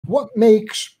what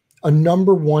makes a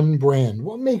number one brand?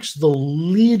 What makes the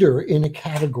leader in a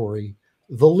category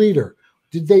the leader?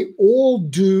 Did they all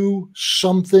do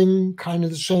something kind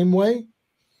of the same way?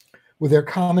 With their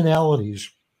commonalities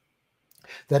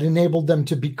that enabled them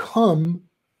to become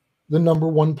the number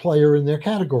one player in their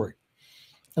category.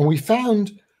 And we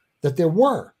found that there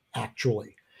were,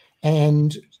 actually.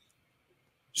 And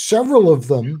several of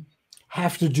them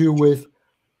have to do with,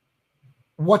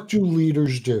 what do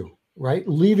leaders do, right?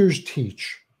 Leaders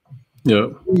teach. Yeah.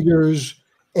 Leaders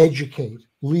educate.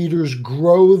 Leaders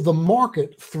grow the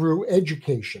market through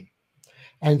education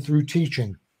and through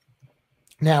teaching.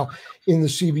 Now, in the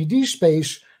CBD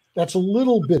space, that's a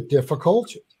little bit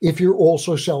difficult if you're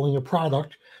also selling a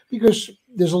product, because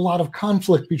there's a lot of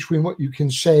conflict between what you can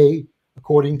say,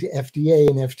 according to FDA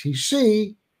and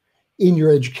FTC, in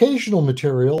your educational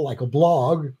material, like a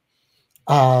blog,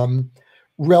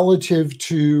 relative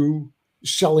to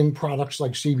selling products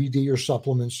like CBD or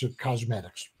supplements or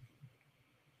cosmetics.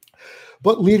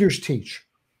 But leaders teach.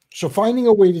 So finding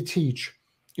a way to teach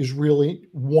is really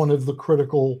one of the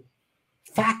critical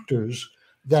factors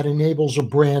that enables a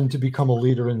brand to become a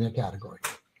leader in their category.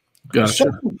 Gotcha.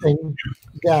 The second thing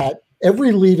that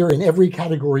every leader in every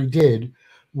category did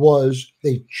was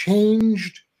they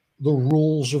changed the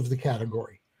rules of the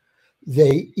category.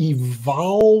 They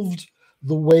evolved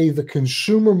the way the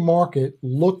consumer market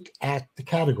looked at the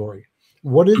category.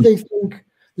 What did they think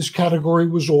this category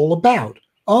was all about?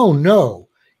 Oh, no,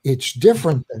 it's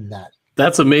different than that.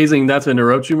 That's amazing. Not to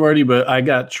interrupt you, Marty, but I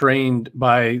got trained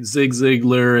by Zig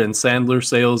Ziglar and Sandler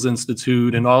Sales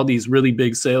Institute and all these really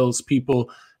big sales people.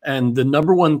 And the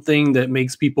number one thing that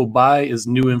makes people buy is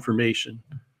new information.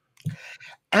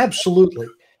 Absolutely.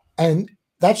 And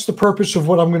that's the purpose of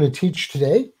what I'm going to teach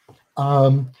today,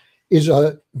 is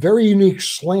a very unique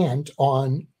slant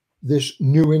on this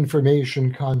new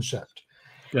information concept.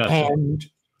 Gotcha. And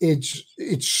it's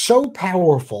so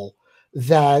powerful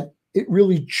that it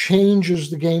really changes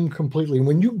the game completely.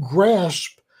 When you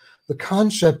grasp the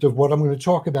concept of what I'm going to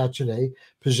talk about today,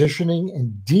 positioning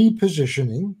and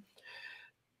depositioning,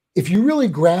 if you really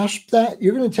grasp that,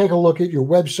 you're going to take a look at your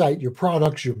website, your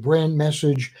products, your brand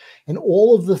message, and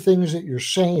all of the things that you're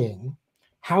saying,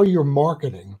 how you're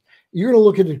marketing. You're going to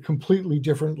look at it completely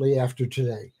differently after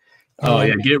today. Oh,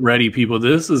 yeah. Get ready, people.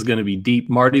 This is going to be deep.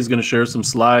 Marty's going to share some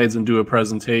slides and do a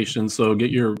presentation. So get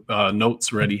your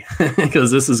notes ready, because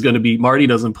this is going to be, Marty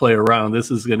doesn't play around. This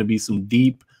is going to be some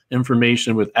deep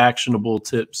information with actionable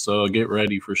tips. So get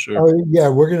ready for sure. Oh, yeah,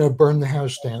 we're going to burn the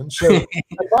house down. So,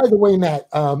 by the way, Matt,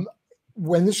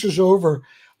 when this is over,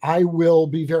 I will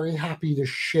be very happy to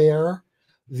share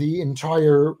the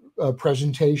entire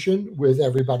presentation with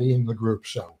everybody in the group.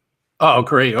 So. Oh,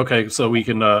 great. Okay. So we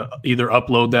can either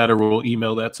upload that or we'll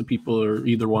email that to people, or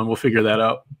either one. We'll figure that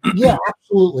out. Yeah,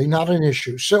 absolutely. Not an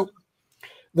issue. So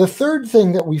the third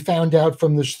thing that we found out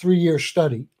from this 3-year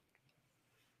study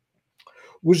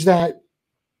was that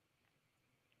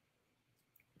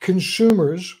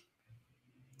consumers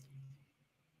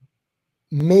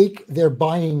make their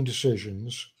buying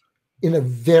decisions in a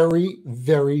very,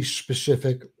 very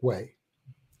specific way.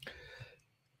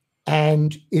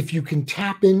 And if you can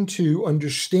tap into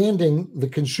understanding the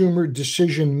consumer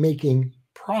decision-making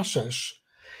process,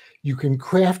 you can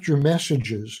craft your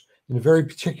messages in a very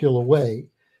particular way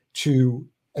to,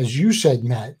 as you said,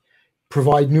 Matt,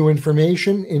 provide new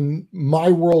information. In my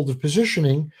world of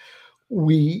positioning,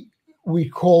 we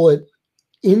call it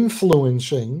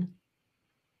influencing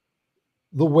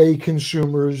the way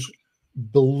consumers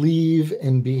believe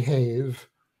and behave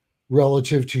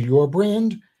relative to your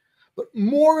brand, but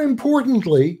more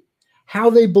importantly, how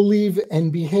they believe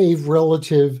and behave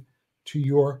relative to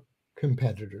your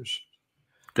competitors.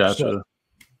 Gotcha.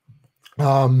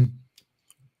 So,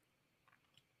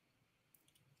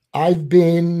 I've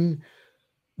been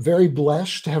very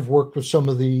blessed to have worked with some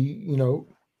of the,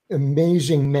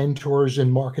 amazing mentors in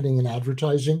marketing and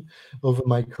advertising over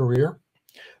my career.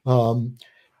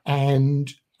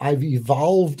 And I've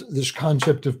evolved this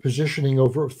concept of positioning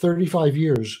over 35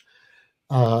 years,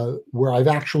 where I've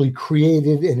actually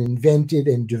created and invented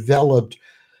and developed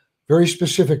very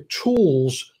specific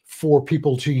tools for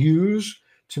people to use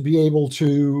to be able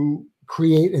to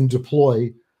create and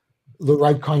deploy the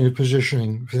right kind of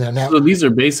positioning for them. Now, so these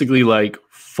are basically like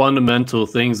fundamental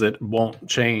things that won't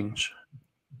change.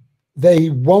 They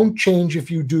won't change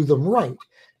if you do them right.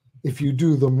 If you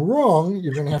do them wrong,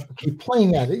 you're going to have to keep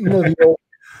playing at it. The old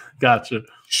Gotcha.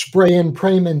 spray and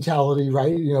pray mentality,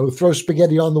 right? Throw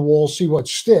spaghetti on the wall, see what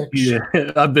sticks. Yeah,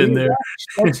 I've been there.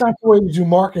 That's not the way to do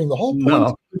marketing. The whole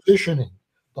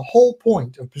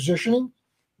point of positioning,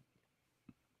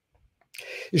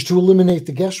 is to eliminate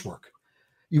the guesswork.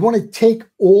 You want to take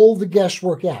all the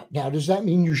guesswork out. Now, does that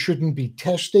mean you shouldn't be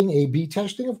testing, A/B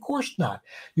testing? Of course not.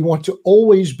 You want to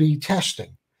always be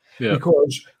testing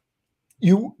because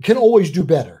you can always do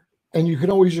better, and you can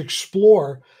always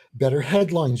explore better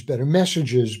headlines, better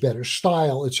messages, better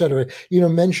style, etc.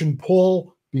 Mentioned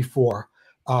Paul before.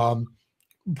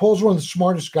 Paul's one of the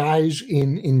smartest guys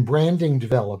in branding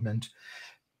development,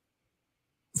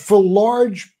 for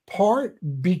large part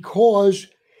because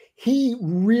he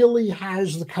really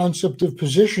has the concept of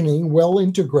positioning well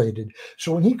integrated.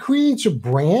 So when he creates a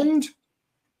brand,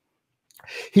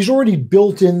 he's already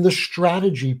built in the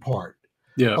strategy part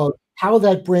of how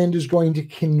that brand is going to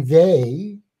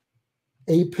convey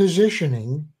a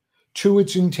positioning to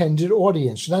its intended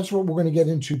audience. And that's what we're going to get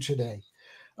into today.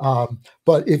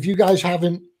 But if you guys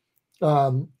haven't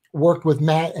worked with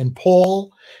Matt and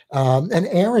Paul and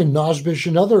Aaron Nosbish,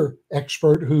 another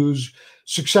expert who's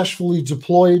successfully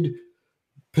deployed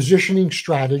positioning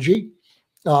strategy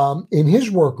in his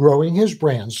work, growing his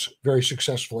brands very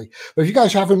successfully. But if you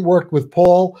guys haven't worked with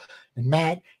Paul and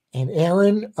Matt and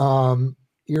Aaron,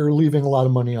 you're leaving a lot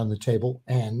of money on the table,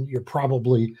 and you're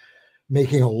probably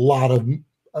making a lot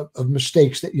of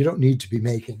mistakes that you don't need to be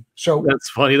making. So that's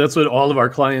funny. That's what all of our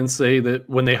clients say, that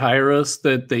when they hire us,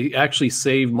 that they actually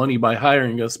save money by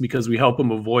hiring us because we help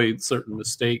them avoid certain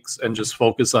mistakes and just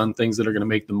focus on things that are going to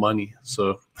make them money.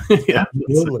 So yeah,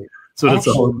 absolutely. That's what it's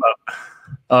all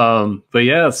about. But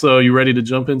yeah, so you ready to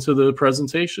jump into the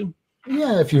presentation?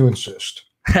 Yeah, if you insist.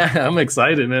 I'm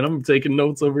excited, man. I'm taking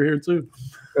notes over here too.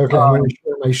 Okay, I'm going to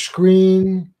share my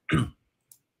screen.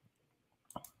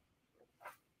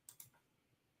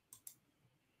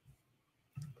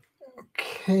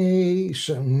 Okay,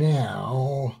 so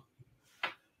now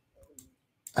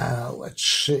let's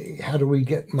see. How do we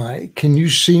get can you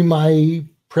see my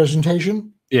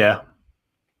presentation? Yeah.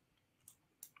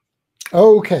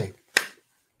 Okay.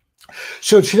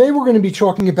 So today we're going to be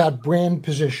talking about brand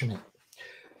positioning.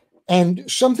 And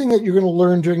something that you're going to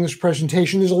learn during this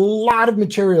presentation is a lot of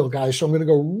material, guys. So I'm going to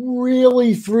go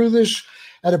really through this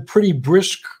at a pretty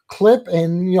brisk clip,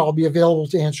 and I'll be available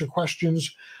to answer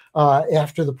questions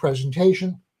after the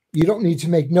presentation. You don't need to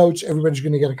make notes. Everybody's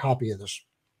going to get a copy of this.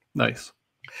 Nice.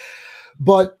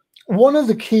 But one of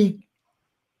the key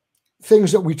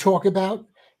things that we talk about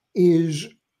is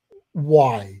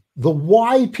why. The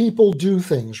why people do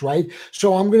things, right?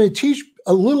 So I'm going to teach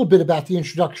a little bit about the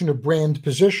introduction of brand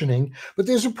positioning, but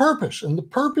there's a purpose, and the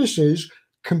purpose is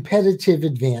competitive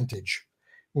advantage.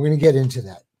 We're going to get into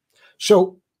that.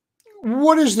 So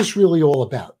what is this really all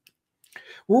about?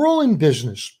 We're all in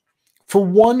business for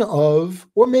one of,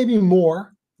 or maybe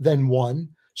more than one,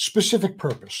 specific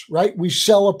purpose, right? We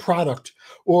sell a product,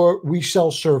 or we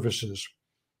sell services,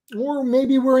 or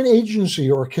maybe we're an agency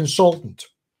or a consultant.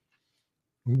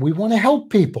 We want to help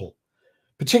people,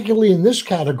 particularly in this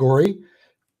category.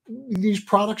 These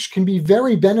products can be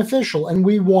very beneficial, and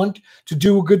we want to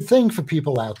do a good thing for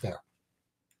people out there.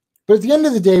 But at the end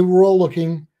of the day, we're all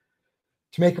looking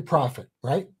to make a profit,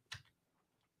 right?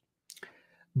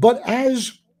 But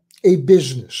as a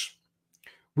business,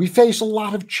 we face a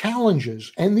lot of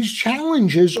challenges, and these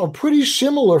challenges are pretty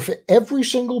similar for every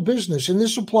single business, and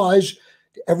this applies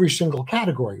to every single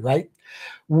category, right?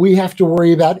 We have to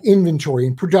worry about inventory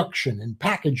and production and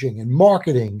packaging and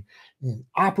marketing and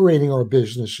operating our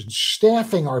business and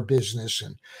staffing our business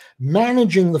and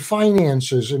managing the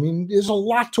finances. I mean, there's a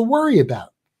lot to worry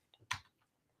about.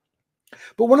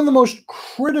 But one of the most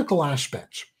critical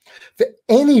aspects for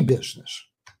any business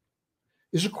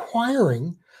is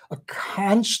acquiring a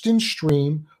constant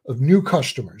stream of new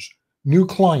customers, new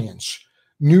clients,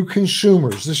 new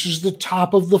consumers. This is the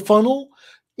top of the funnel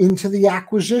into the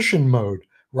acquisition mode,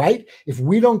 right? If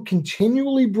we don't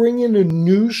continually bring in a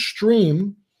new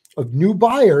stream of new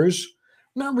buyers,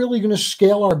 we're not really going to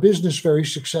scale our business very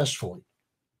successfully.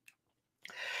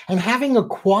 And having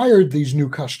acquired these new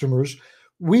customers,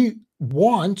 we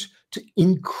want to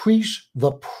increase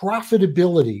the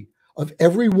profitability of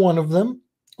every one of them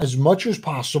as much as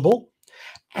possible,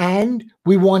 and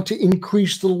we want to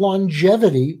increase the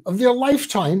longevity of their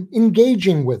lifetime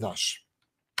engaging with us.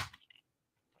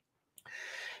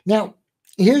 Now,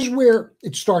 here's where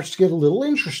it starts to get a little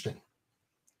interesting.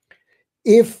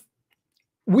 If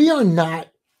we are not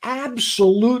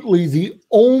absolutely the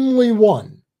only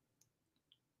one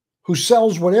who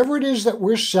sells whatever it is that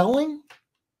we're selling,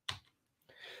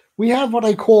 we have what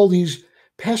I call these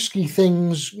pesky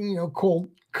things, called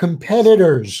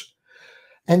competitors,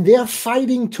 and they're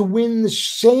fighting to win the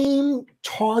same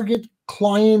target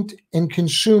client and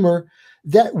consumer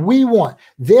that we want.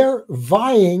 They're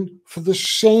vying for the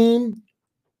same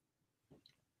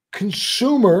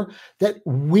consumer that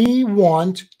we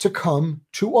want to come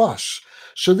to us.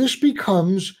 So this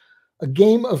becomes a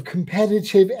game of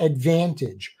competitive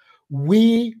advantage.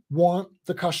 We want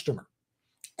the customer,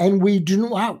 and we do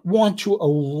not want to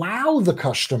allow the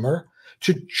customer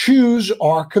to choose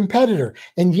our competitor.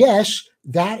 And yes,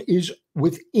 that is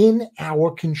within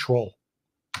our control.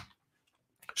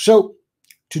 So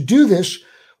to do this,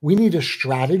 we need a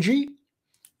strategy,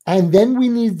 and then we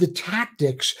need the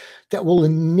tactics that will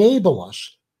enable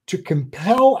us to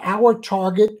compel our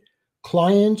target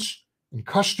clients and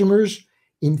customers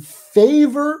in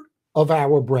favor of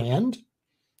our brand,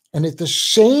 and at the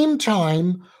same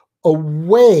time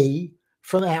away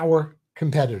from our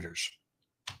competitors.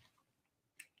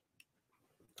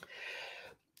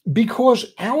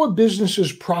 Because our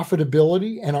business's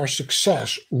profitability and our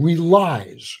success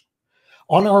relies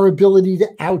on our ability to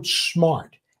outsmart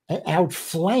and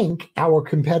outflank our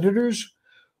competitors,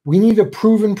 we need a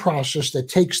proven process that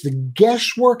takes the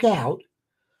guesswork out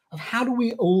of how do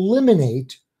we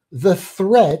eliminate the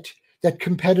threat that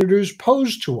competitors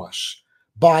pose to us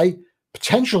by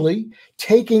potentially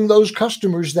taking those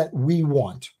customers that we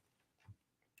want.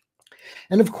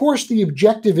 And of course, the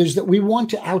objective is that we want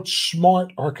to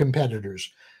outsmart our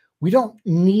competitors. We don't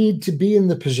need to be in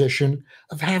the position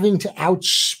of having to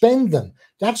outspend them.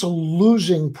 That's a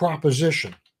losing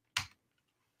proposition.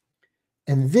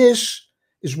 And this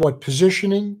is what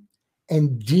positioning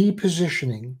and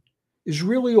depositioning is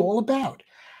really all about.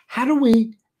 How do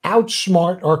we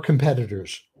outsmart our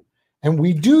competitors? And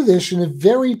we do this in a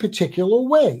very particular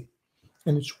way.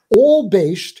 And it's all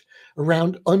based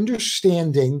around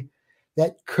understanding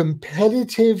that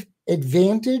competitive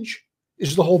advantage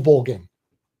is the whole ballgame.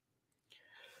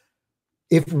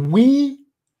 If we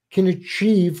can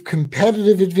achieve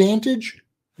competitive advantage,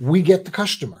 we get the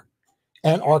customer,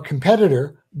 and our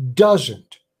competitor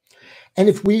doesn't. And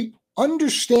if we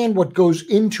understand what goes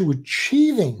into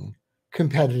achieving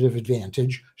competitive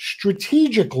advantage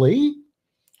strategically,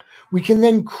 we can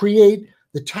then create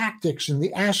the tactics and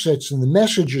the assets and the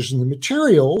messages and the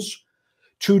materials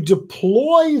to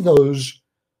deploy those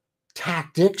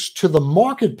tactics to the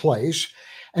marketplace,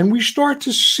 and we start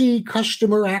to see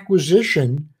customer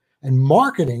acquisition and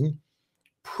marketing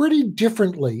pretty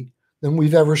differently than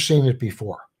we've ever seen it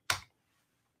before.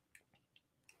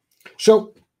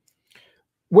 So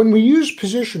when we use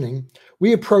positioning,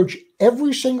 we approach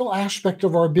every single aspect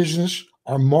of our business,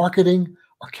 our marketing,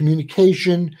 our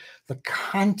communication, the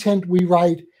content we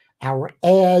write, our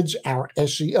ads, our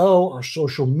SEO, our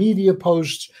social media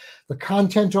posts, the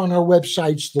content on our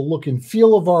websites, the look and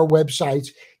feel of our websites,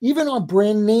 even our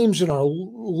brand names and our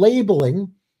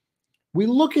labeling. We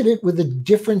look at it with a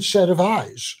different set of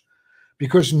eyes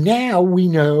because now we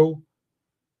know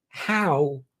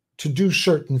how to do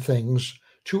certain things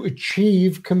to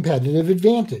achieve competitive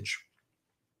advantage.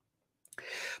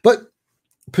 But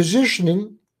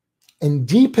positioning and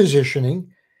depositioning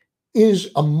is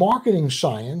a marketing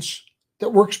science that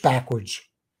works backwards.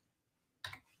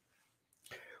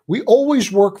 We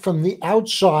always work from the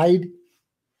outside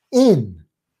in.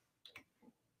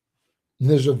 And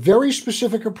there's a very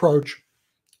specific approach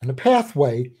and a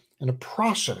pathway and a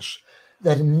process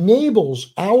that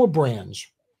enables our brands,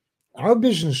 our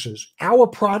businesses, our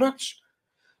products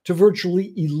to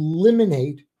virtually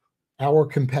eliminate our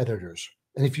competitors.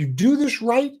 And if you do this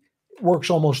right, it works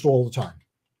almost all the time.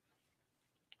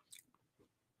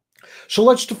 So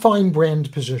let's define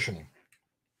brand positioning.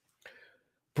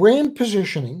 Brand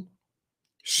positioning,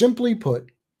 simply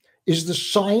put, is the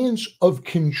science of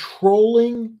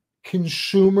controlling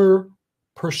consumer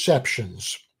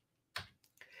perceptions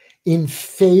in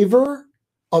favor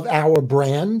of our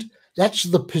brand. That's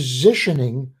the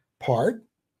positioning part,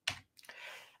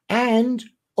 and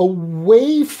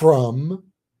away from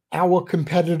our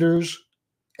competitors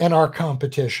and our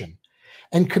competition.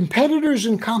 And competitors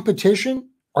and competition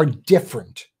are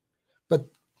different, but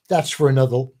that's for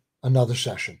another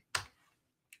session.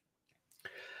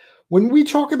 When we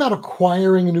talk about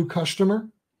acquiring a new customer,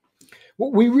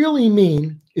 what we really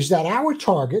mean is that our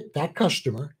target, that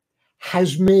customer,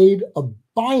 has made a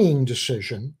buying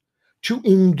decision to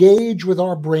engage with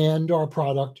our brand, our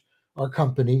product, our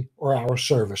company, or our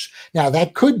service. Now,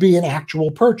 that could be an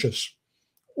actual purchase,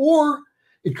 or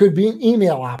it could be an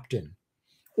email opt-in,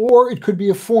 or it could be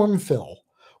a form fill,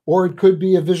 or it could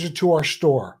be a visit to our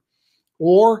store,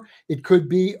 or it could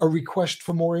be a request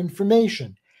for more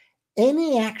information.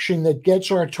 Any action that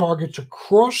gets our target to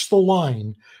cross the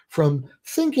line from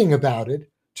thinking about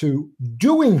it to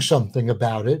doing something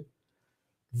about it,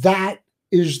 that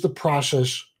is the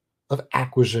process of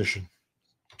acquisition.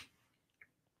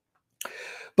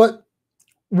 But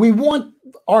we want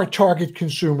our target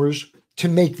consumers to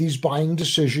make these buying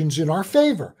decisions in our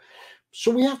favor. So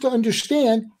we have to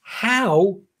understand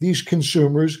how these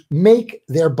consumers make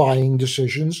their buying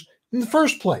decisions in the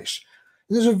first place.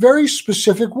 And there's a very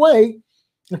specific way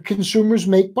that consumers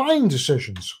make buying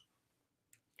decisions.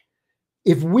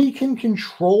 If we can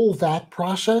control that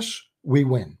process, we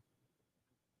win.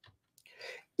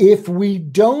 If we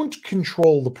don't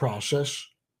control the process,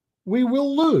 we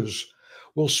will lose.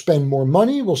 We'll spend more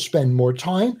money, we'll spend more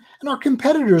time, and our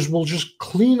competitors will just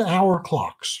clean our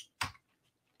clocks.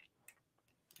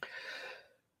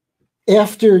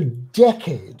 After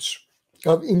decades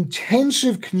of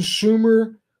intensive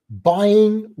consumer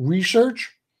buying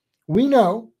research, we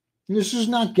know, and this is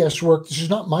not guesswork, this is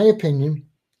not my opinion,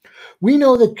 we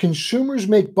know that consumers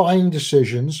make buying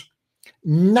decisions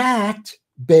not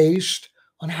based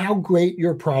on how great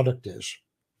your product is.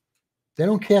 They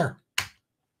don't care.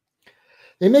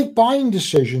 They make buying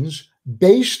decisions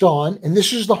based on, and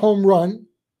this is the home run,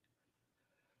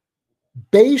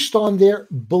 based on their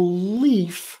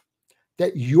belief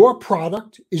that your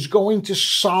product is going to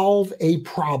solve a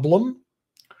problem,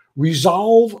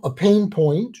 resolve a pain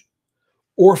point,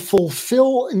 or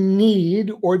fulfill a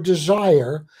need or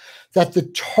desire that the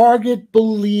target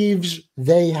believes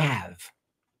they have.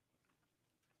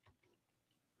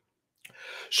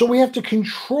 So we have to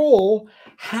control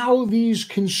how these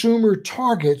consumer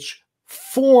targets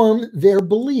form their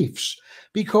beliefs,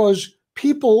 because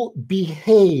people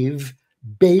behave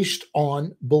based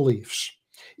on beliefs.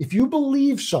 If you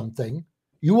believe something,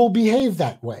 you will behave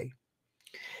that way.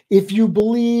 If you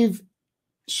believe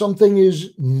something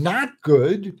is not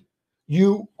good,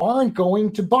 you aren't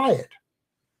going to buy it.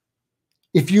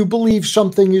 If you believe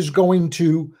something is going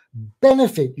to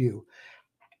benefit you,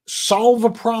 solve a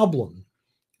problem,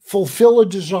 fulfill a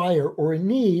desire or a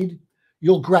need,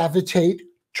 you'll gravitate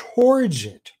towards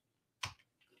it.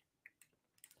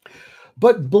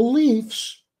 But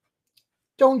beliefs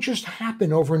don't just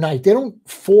happen overnight. They don't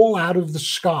fall out of the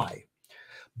sky.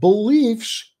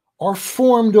 Beliefs are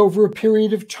formed over a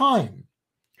period of time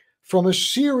from a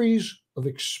series of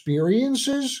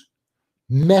experiences,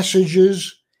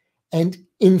 messages, and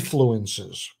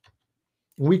influences.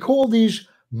 We call these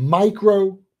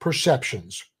micro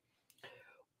perceptions.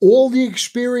 All the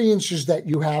experiences that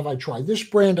you have, I tried this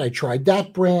brand, I tried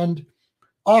that brand.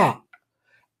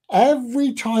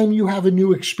 Every time you have a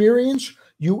new experience,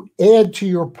 you add to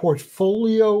your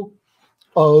portfolio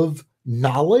of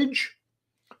knowledge,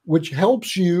 which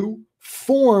helps you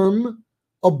form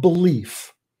a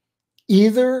belief,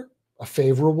 either a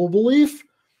favorable belief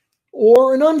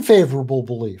or an unfavorable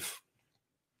belief.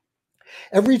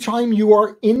 Every time you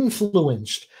are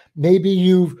influenced, maybe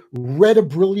you've read a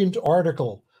brilliant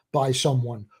article by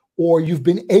someone, or you've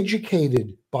been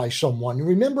educated by someone.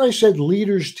 Remember I said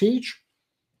leaders teach?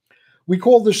 We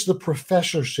call this the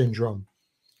professor syndrome.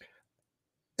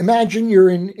 Imagine you're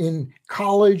in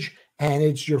college and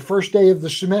it's your first day of the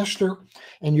semester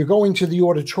and you're going to the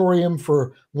auditorium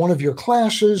for one of your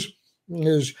classes.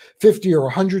 There's 50 or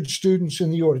 100 students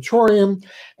in the auditorium,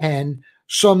 and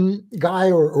some guy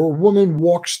or woman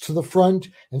walks to the front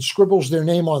and scribbles their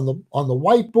name on the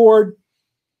whiteboard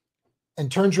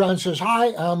and turns around and says,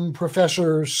 "Hi, I'm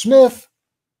Professor Smith."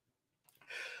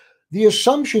 The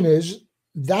assumption is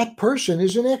that person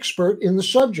is an expert in the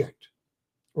subject,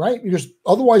 right? Because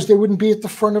otherwise they wouldn't be at the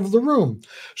front of the room.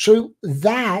 So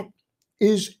that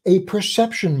is a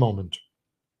perception moment,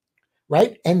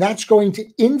 right? And that's going to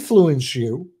influence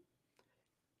you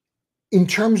in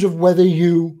terms of whether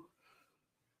you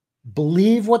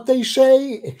believe what they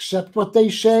say, accept what they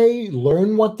say,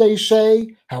 learn what they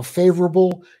say, how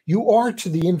favorable you are to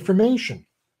the information.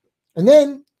 And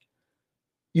then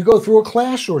you go through a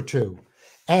class or two,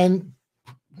 and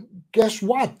guess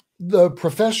what? The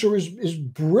professor is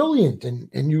brilliant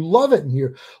and you love it and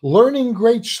you're learning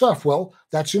great stuff. Well,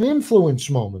 that's an influence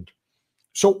moment.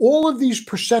 So all of these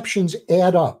perceptions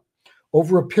add up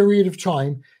over a period of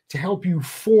time to help you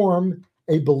form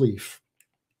a belief.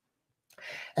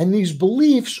 And these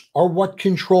beliefs are what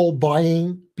control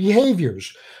buying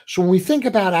behaviors. So when we think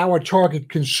about our target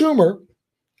consumer,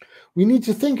 we need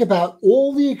to think about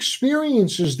all the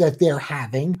experiences that they're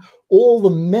having, all the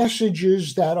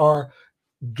messages that are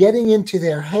getting into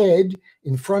their head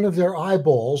in front of their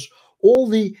eyeballs, all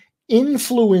the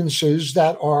influences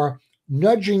that are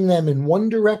nudging them in one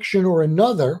direction or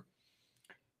another.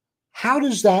 How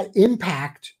does that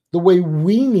impact the way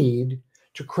we need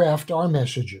to craft our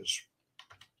messages?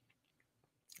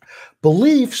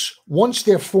 Beliefs, once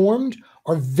they're formed,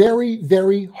 are very,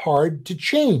 very hard to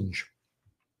change.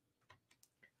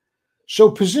 So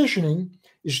positioning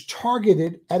is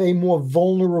targeted at a more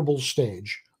vulnerable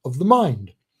stage of the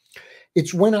mind.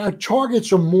 It's when our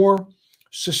targets are more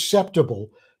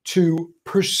susceptible to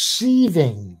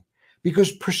perceiving,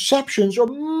 because perceptions are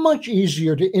much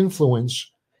easier to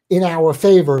influence in our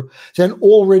favor than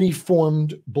already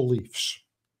formed beliefs.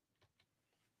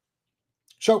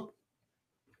 So,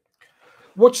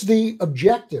 what's the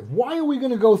objective? Why are we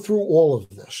going to go through all of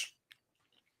this?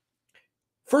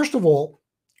 First of all,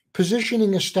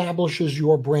 positioning establishes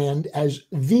your brand as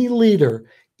the leader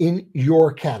in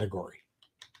your category.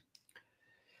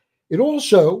 It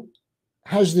also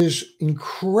has this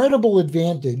incredible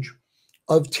advantage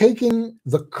of taking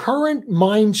the current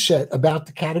mindset about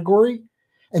the category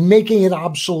and making it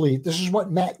obsolete. This is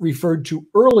what Matt referred to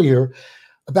earlier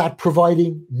about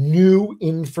providing new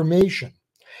information.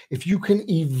 If you can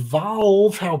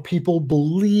evolve how people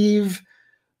believe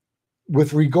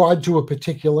with regard to a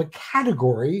particular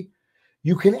category,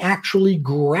 you can actually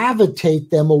gravitate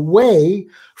them away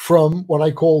from what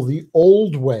I call the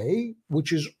old way,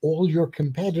 which is all your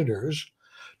competitors,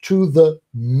 to the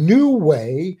new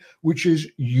way, which is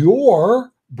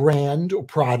your brand or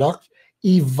product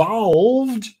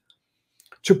evolved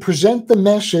to present the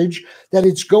message that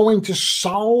it's going to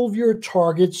solve your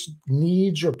target's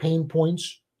needs or pain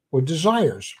points or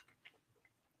desires.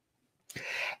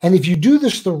 And if you do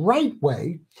this the right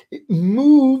way, it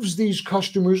moves these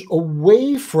customers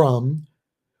away from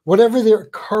whatever their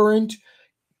current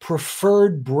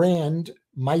preferred brand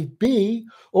might be,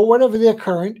 or whatever their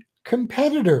current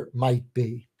competitor might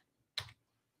be.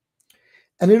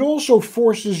 And it also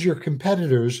forces your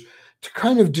competitors to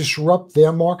kind of disrupt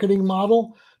their marketing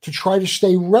model to try to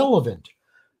stay relevant.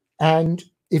 And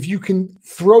if you can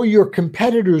throw your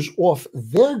competitors off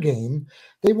their game,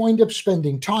 they wind up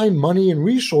spending time, money, and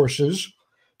resources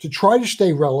to try to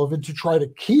stay relevant, to try to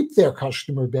keep their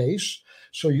customer base,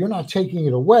 so you're not taking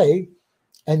it away.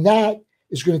 And that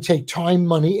is going to take time,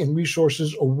 money, and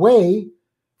resources away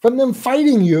from them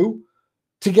fighting you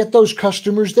to get those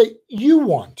customers that you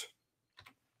want.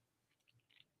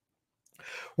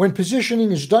 When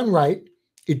positioning is done right,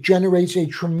 it generates a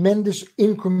tremendous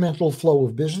incremental flow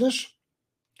of business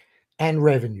and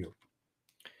revenue.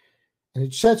 And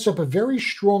it sets up a very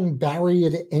strong barrier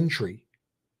to entry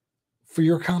for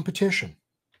your competition.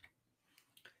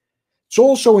 It's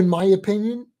also, in my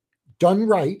opinion, done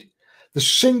right, the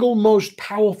single most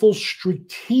powerful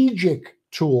strategic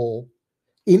tool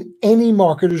in any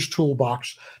marketer's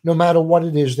toolbox, no matter what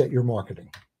it is that you're marketing.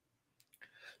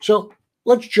 So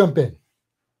let's jump in.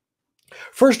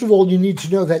 First of all, you need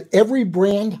to know that every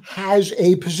brand has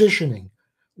a positioning,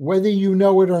 whether you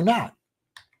know it or not,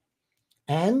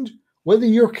 and whether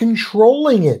you're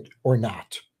controlling it or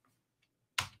not.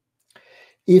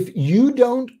 If you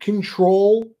don't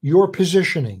control your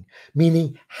positioning,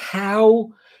 meaning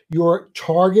how your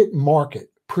target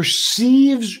market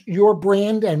perceives your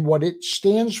brand and what it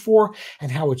stands for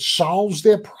and how it solves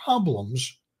their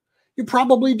problems, you're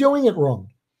probably doing it wrong.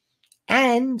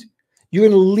 And you're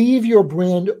going to leave your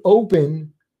brand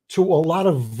open to a lot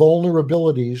of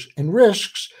vulnerabilities and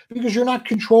risks because you're not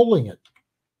controlling it.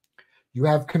 You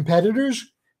have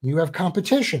competitors, you have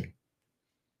competition.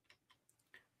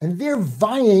 And they're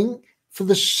vying for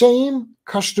the same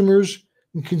customers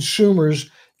and consumers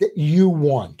that you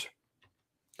want.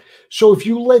 So if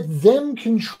you let them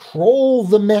control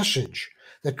the message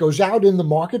that goes out in the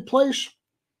marketplace,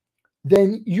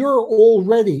 then you're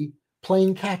already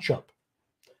playing catch up.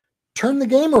 Turn the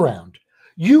game around.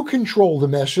 You control the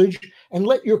message and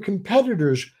let your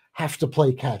competitors have to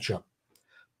play catch up.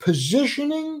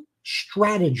 Positioning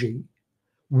strategy,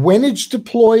 when it's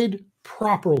deployed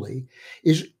properly,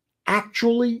 is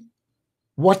actually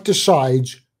what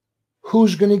decides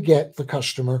who's going to get the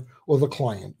customer or the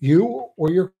client, you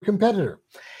or your competitor.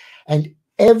 And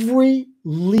every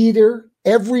leader,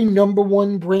 every number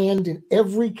one brand in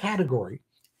every category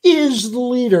is the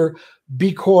leader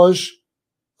because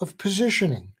of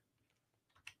positioning.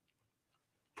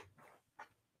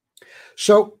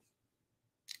 So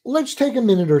let's take a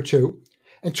minute or two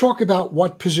and talk about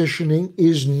what positioning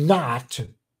is not.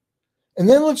 And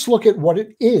then let's look at what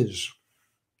it is.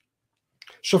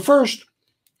 So first,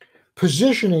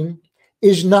 positioning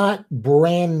is not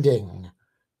branding.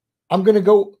 I'm going to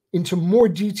go into more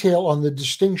detail on the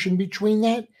distinction between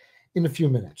that in a few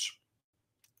minutes.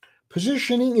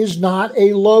 Positioning is not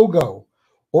a logo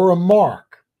or a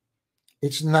mark.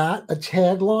 It's not a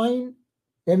tagline,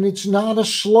 and it's not a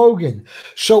slogan.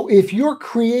 So if you're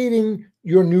creating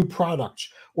your new products,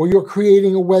 or you're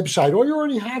creating a website, or you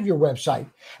already have your website,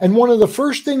 and one of the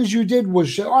first things you did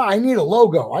was say, oh, I need a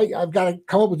logo. I've got to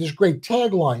come up with this great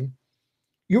tagline.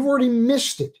 You've already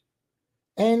missed it.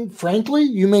 And frankly,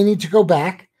 you may need to go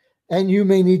back and you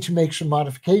may need to make some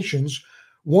modifications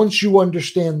once you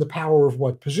understand the power of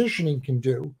what positioning can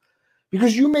do,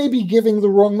 because you may be giving the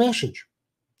wrong message.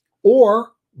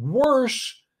 Or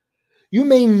worse, you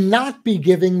may not be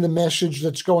giving the message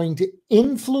that's going to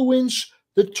influence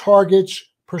the target's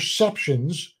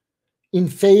perceptions in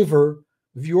favor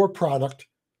of your product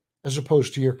as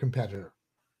opposed to your competitor.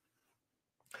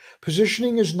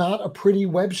 Positioning is not a pretty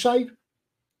website,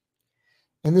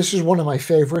 and this is one of my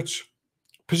favorites.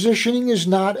 Positioning is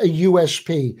not a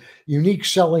USP, unique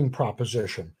selling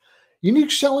proposition.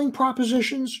 Unique selling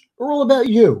propositions are all about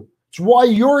you. It's why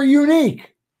you're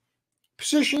unique.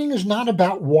 Positioning is not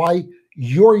about why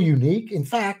you're unique. In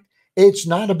fact, it's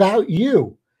not about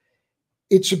you.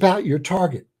 It's about your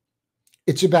target.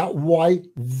 It's about why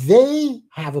they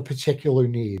have a particular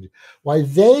need, why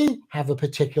they have a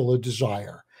particular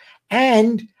desire,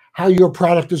 and how your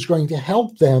product is going to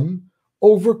help them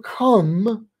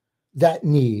overcome that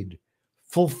need,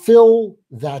 fulfill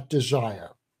that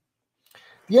desire.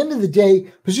 At the end of the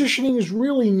day, positioning is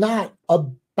really not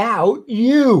about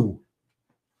you.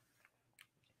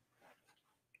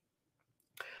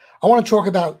 I want to talk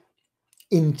about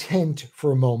intent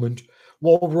for a moment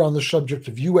while we're on the subject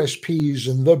of USPs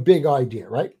and the big idea,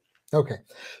 right? Okay,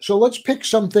 so let's pick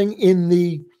something in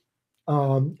the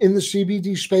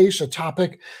CBD space, a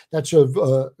topic that's of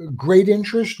great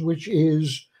interest, which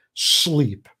is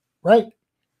sleep, right?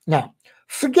 Now,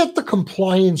 forget the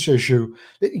compliance issue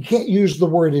that you can't use the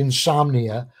word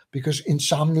insomnia because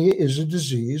insomnia is a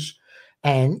disease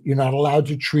and you're not allowed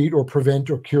to treat or prevent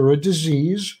or cure a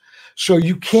disease. So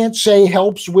you can't say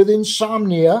helps with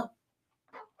insomnia,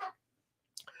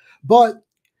 but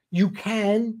you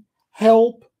can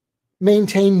help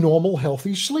maintain normal,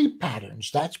 healthy sleep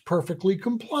patterns. That's perfectly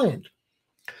compliant.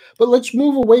 But let's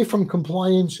move away from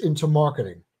compliance into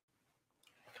marketing.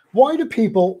 Why do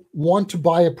people want to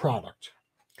buy a product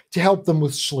to help them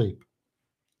with sleep?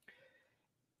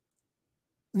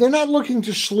 They're not looking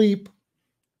to sleep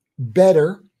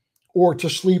better or to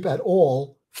sleep at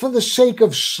all for the sake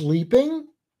of sleeping.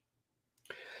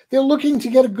 They're looking to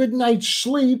get a good night's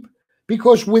sleep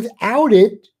because without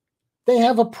it, they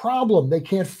have a problem. They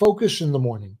can't focus in the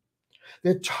morning.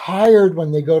 They're tired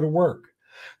when they go to work.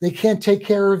 They can't take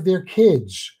care of their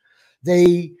kids.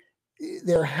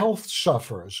 Their health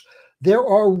suffers. There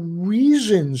are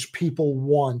reasons people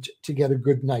want to get a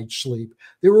good night's sleep.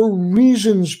 There are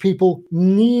reasons people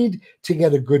need to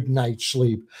get a good night's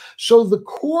sleep. So the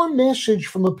core message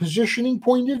from a positioning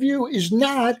point of view is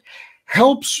not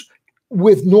helps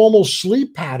with normal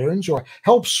sleep patterns or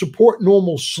helps support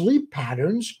normal sleep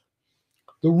patterns.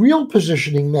 The real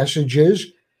positioning message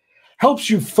is helps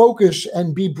you focus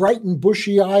and be bright and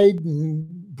bushy-eyed and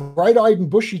bright-eyed and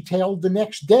bushy-tailed the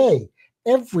next day,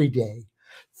 every day.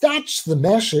 That's the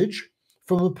message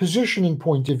from a positioning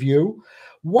point of view.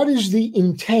 What is the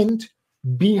intent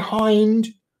behind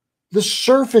the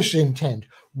surface intent?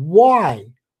 Why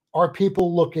are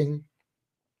people looking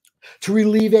to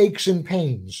relieve aches and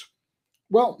pains?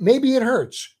 Well, maybe it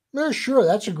hurts. Yeah, sure,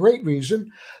 that's a great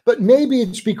reason. But maybe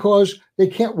it's because they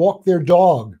can't walk their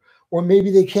dog, or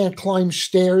maybe they can't climb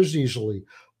stairs easily,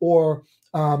 or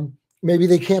maybe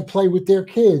they can't play with their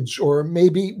kids, or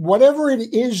maybe whatever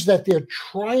it is that they're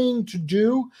trying to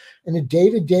do in a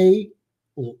day-to-day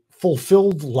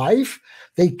fulfilled life,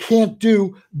 they can't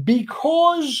do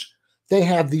because they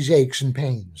have these aches and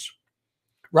pains,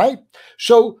 right?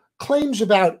 So claims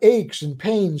about aches and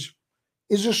pains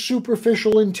is a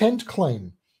superficial intent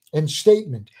claim and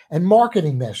statement and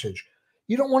marketing message.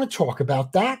 You don't want to talk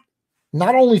about that,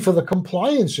 not only for the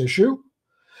compliance issue.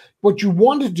 What you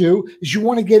want to do is you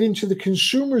want to get into the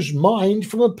consumer's mind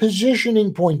from a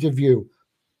positioning point of view.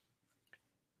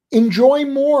 Enjoy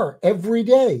more every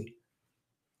day.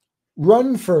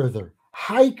 Run further.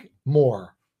 Hike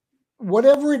more.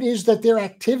 Whatever it is that their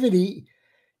activity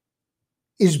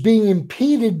is being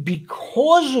impeded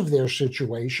because of their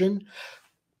situation,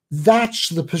 that's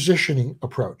the positioning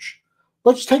approach.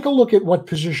 Let's take a look at what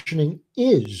positioning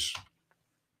is.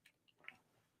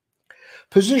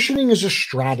 Positioning is a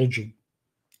strategy,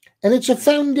 and it's a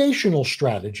foundational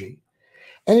strategy,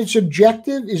 and its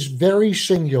objective is very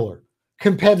singular: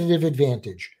 competitive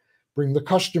advantage. Bring the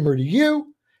customer to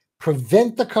you,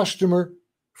 prevent the customer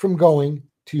from going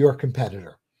to your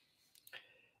competitor.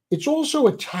 It's also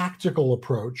a tactical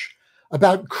approach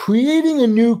about creating a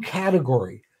new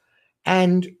category.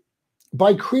 And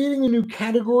by creating a new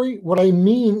category, what I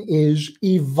mean is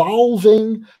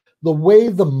evolving the way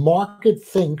the market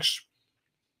thinks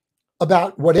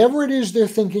about whatever it is they're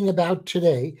thinking about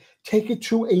today, take it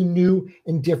to a new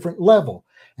and different level.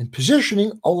 And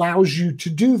positioning allows you to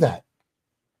do that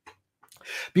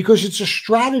because it's a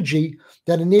strategy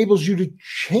that enables you to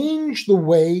change the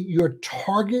way your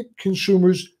target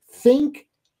consumers think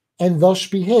and thus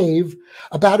behave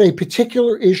about a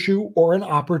particular issue or an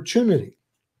opportunity.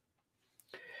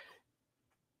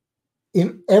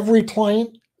 In every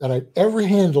client that I've ever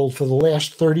handled for the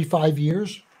last 35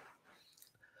 years,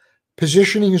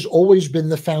 positioning has always been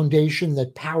the foundation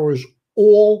that powers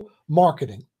all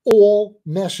marketing, all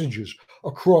messages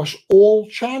across all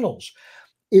channels.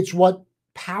 It's what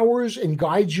powers and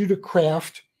guides you to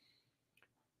craft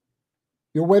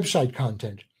your website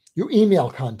content, your email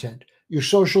content, your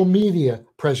social media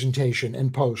presentation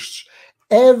and posts.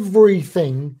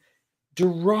 Everything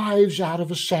derives out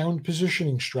of a sound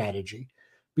positioning strategy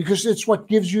because it's what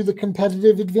gives you the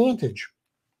competitive advantage.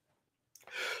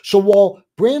 So while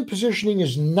brand positioning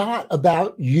is not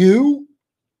about you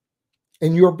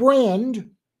and your brand,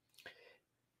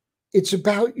 it's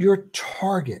about your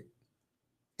target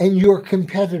and your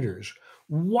competitors.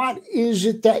 What is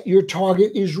it that your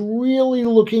target is really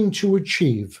looking to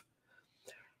achieve?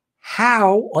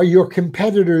 How are your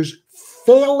competitors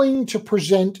failing to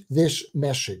present this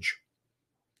message?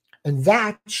 And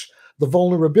that's the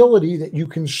vulnerability that you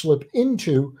can slip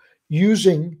into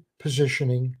using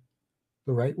positioning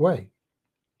the right way.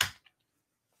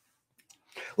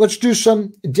 Let's do some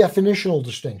definitional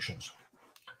distinctions.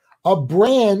 A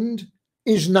brand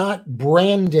is not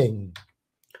branding.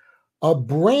 A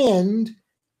brand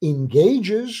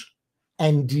engages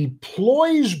and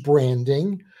deploys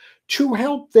branding to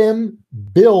help them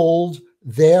build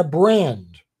their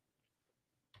brand.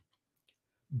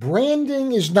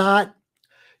 Branding is not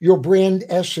your brand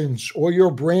essence or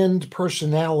your brand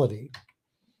personality.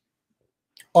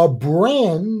 A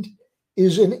brand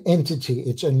is an entity,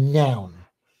 it's a noun.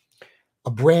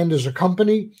 A brand is a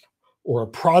company or a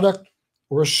product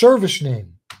or a service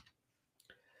name.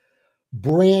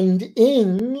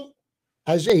 Branding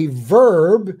as a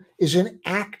verb is an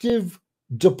active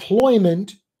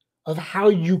deployment of how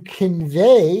you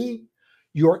convey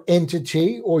your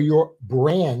entity or your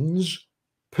brand's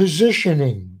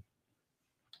positioning.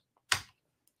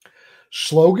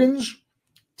 Slogans,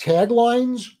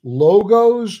 taglines,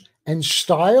 logos, and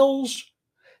styles,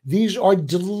 these are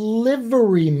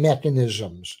delivery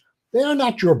mechanisms. They are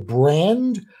not your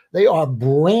brand. They are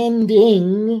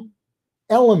branding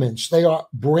elements. They are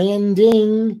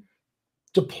branding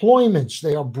deployments.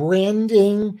 They are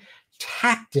branding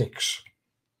tactics.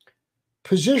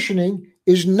 Positioning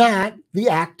is not the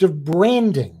act of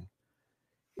branding.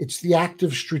 It's the act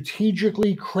of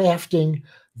strategically crafting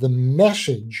the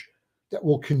message that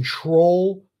will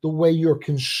control the way your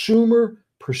consumer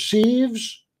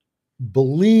perceives,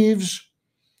 believes,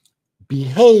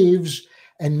 behaves,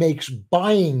 and makes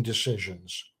buying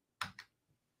decisions.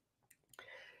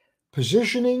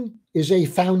 Positioning is a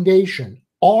foundation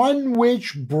on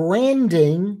which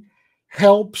branding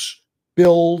helps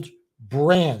build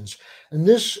brands. And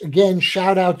this, again,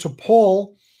 shout out to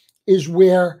Paul, is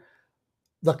where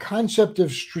the concept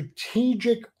of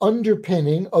strategic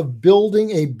underpinning of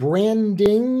building a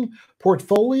branding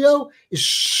portfolio is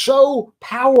so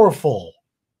powerful.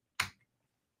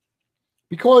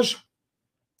 Because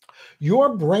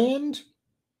your brand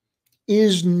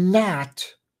is not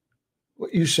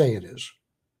what you say it is.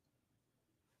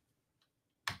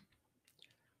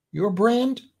 Your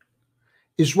brand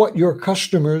is what your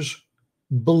customers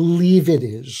believe it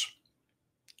is.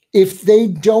 If they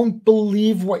don't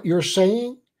believe what you're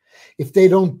saying, if they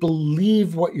don't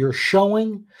believe what you're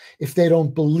showing, if they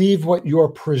don't believe what you're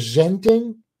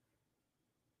presenting,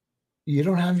 you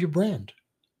don't have your brand.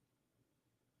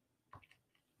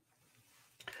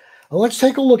 Now let's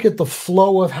take a look at the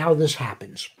flow of how this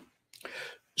happens.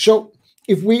 So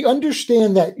if we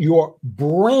understand that your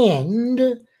brand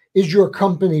is your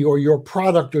company or your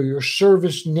product or your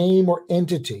service name or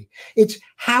entity, it's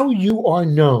how you are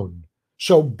known.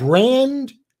 So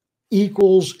brand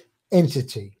equals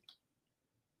entity.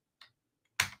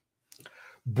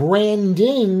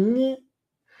 Branding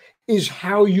is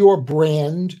how your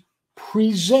brand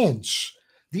presents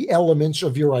the elements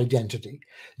of your identity,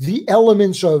 the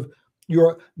elements of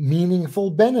your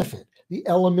meaningful benefit, the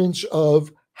elements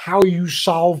of how you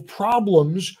solve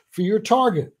problems for your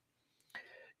target.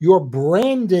 Your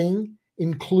branding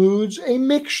includes a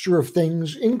mixture of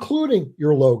things, including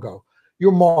your logo,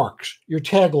 your marks, your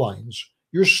taglines,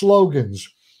 your slogans,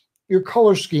 your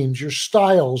color schemes, your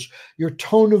styles, your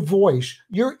tone of voice,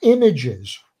 your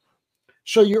images.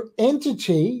 So your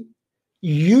entity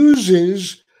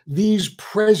uses these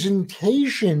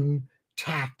presentation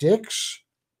tactics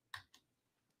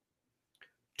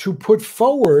to put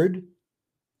forward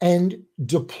and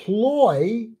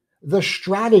deploy the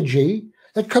strategy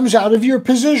that comes out of your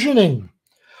positioning.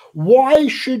 Why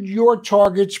should your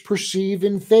targets perceive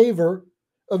in favor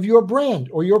of your brand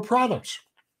or your products?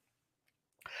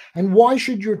 And why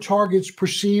should your targets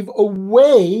perceive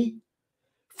away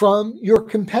from your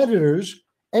competitors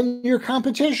and your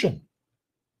competition?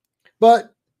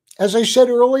 But as I said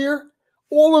earlier,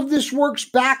 all of this works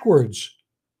backwards.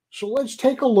 So let's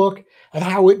take a look at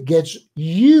how it gets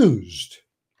used.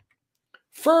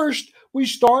 First, we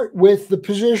start with the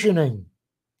positioning.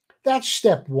 That's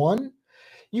step one.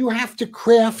 You have to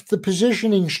craft the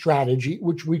positioning strategy,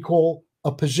 which we call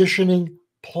a positioning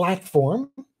platform,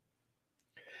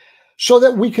 so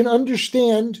that we can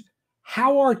understand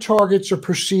how our targets are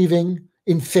perceiving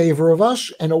in favor of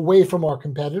us and away from our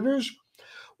competitors.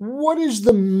 What is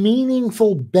the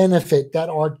meaningful benefit that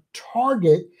our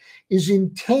target is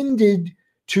intended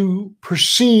to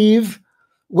perceive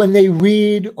when they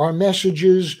read our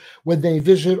messages, when they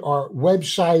visit our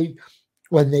website,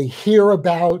 when they hear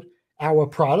about our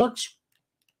products?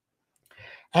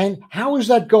 And how is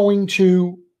that going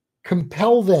to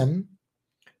compel them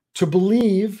to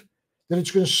believe that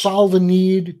it's going to solve a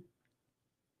need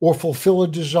or fulfill a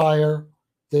desire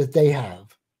that they have?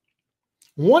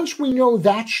 Once we know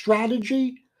that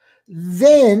strategy,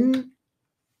 then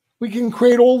we can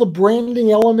create all the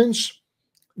branding elements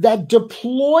that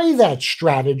deploy that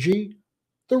strategy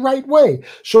the right way.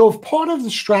 So if part of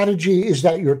the strategy is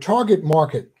that your target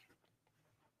market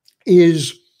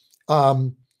is,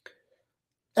 and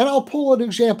I'll pull an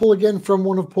example again from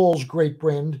one of Paul's great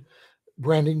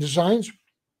branding designs.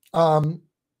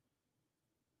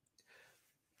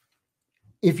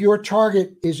 If your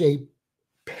target is a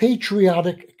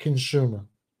patriotic consumer,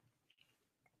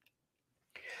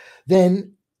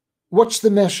 then what's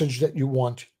the message that you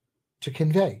want to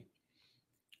convey,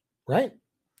 right?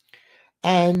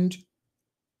 And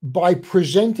by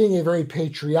presenting a very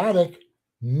patriotic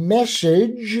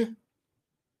message,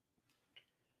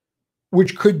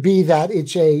 which could be that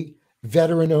it's a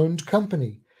veteran-owned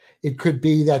company. It could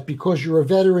be that because you're a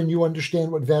veteran, you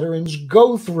understand what veterans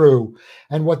go through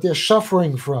and what they're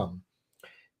suffering from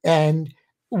and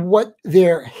what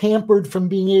they're hampered from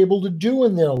being able to do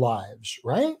in their lives,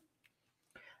 right?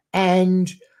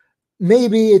 And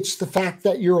maybe it's the fact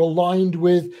that you're aligned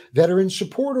with veteran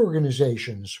support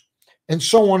organizations and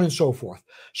so on and so forth.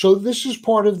 So this is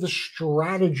part of the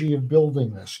strategy of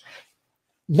building this.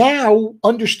 Now,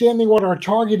 understanding what our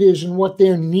target is and what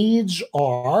their needs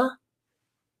are,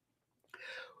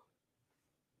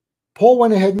 Paul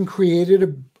went ahead and created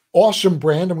an awesome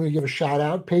brand. I'm going to give a shout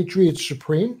out, Patriot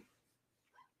Supreme,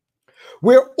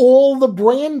 where all the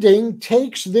branding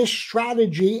takes this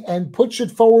strategy and puts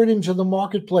it forward into the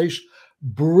marketplace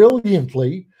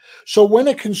brilliantly. So when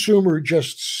a consumer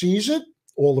just sees it,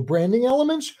 all the branding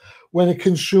elements, when a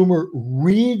consumer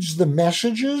reads the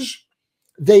messages,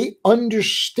 they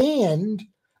understand,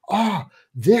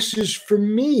 this is for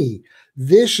me.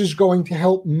 This is going to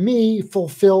help me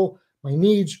fulfill my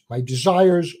needs, my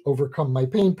desires, overcome my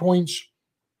pain points.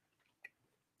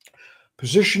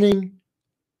 Positioning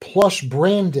plus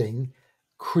branding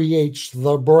creates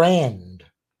the brand.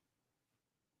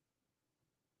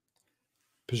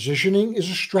 Positioning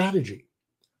is a strategy.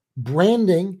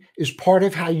 Branding is part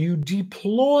of how you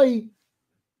deploy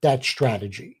that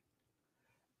strategy.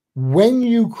 When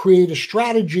you create a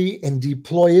strategy and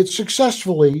deploy it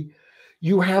successfully,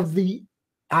 you have the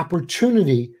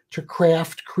opportunity to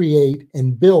craft, create,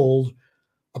 and build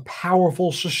a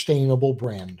powerful, sustainable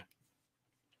brand.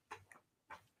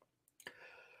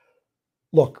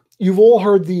 Look, you've all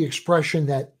heard the expression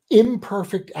that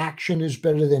imperfect action is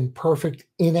better than perfect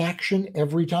inaction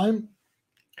every time.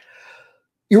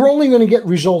 You're only going to get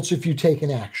results if you take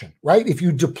an action, right? If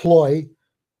you deploy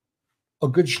a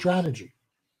good strategy.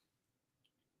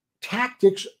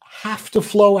 Tactics have to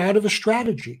flow out of a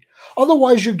strategy.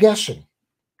 Otherwise, you're guessing.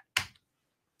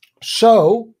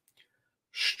 So,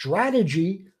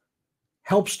 strategy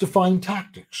helps define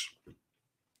tactics.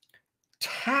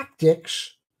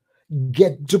 Tactics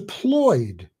get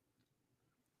deployed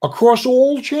across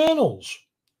all channels.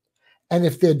 And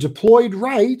if they're deployed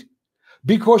right,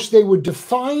 because they were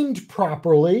defined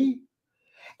properly,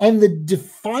 and the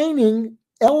defining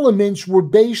elements were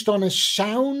based on a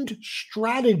sound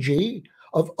strategy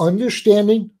of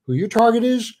understanding who your target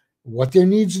is, what their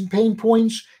needs and pain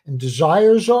points and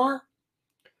desires are,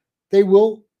 they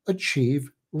will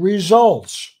achieve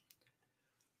results.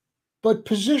 But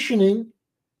positioning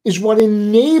is what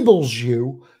enables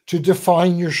you to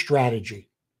define your strategy.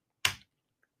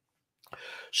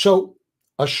 So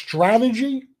a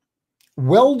strategy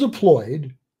well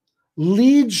deployed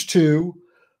leads to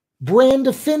Brand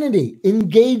affinity,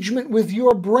 engagement with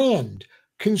your brand.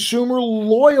 Consumer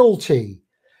loyalty,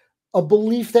 a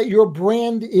belief that your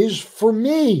brand is for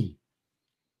me,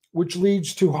 which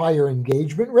leads to higher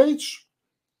engagement rates,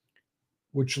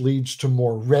 which leads to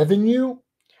more revenue,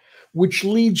 which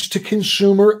leads to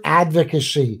consumer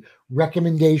advocacy,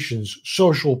 recommendations,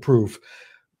 social proof.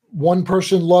 One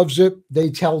person loves it,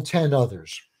 they tell 10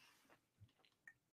 others.